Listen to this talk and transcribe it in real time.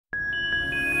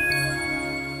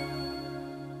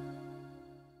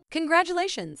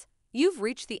Congratulations! You've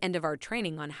reached the end of our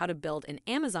training on how to build an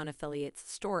Amazon affiliates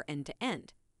store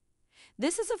end-to-end.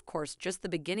 This is, of course, just the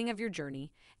beginning of your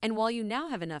journey, and while you now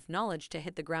have enough knowledge to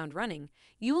hit the ground running,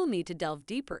 you will need to delve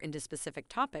deeper into specific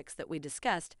topics that we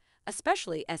discussed,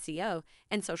 especially SEO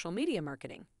and social media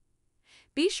marketing.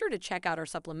 Be sure to check out our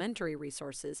supplementary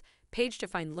resources page to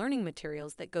find learning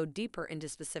materials that go deeper into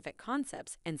specific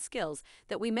concepts and skills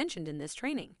that we mentioned in this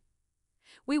training.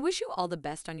 We wish you all the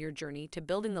best on your journey to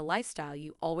building the lifestyle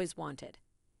you always wanted.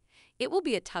 It will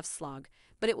be a tough slog,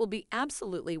 but it will be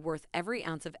absolutely worth every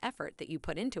ounce of effort that you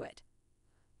put into it.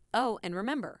 Oh, and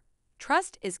remember,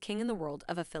 trust is king in the world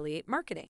of affiliate marketing.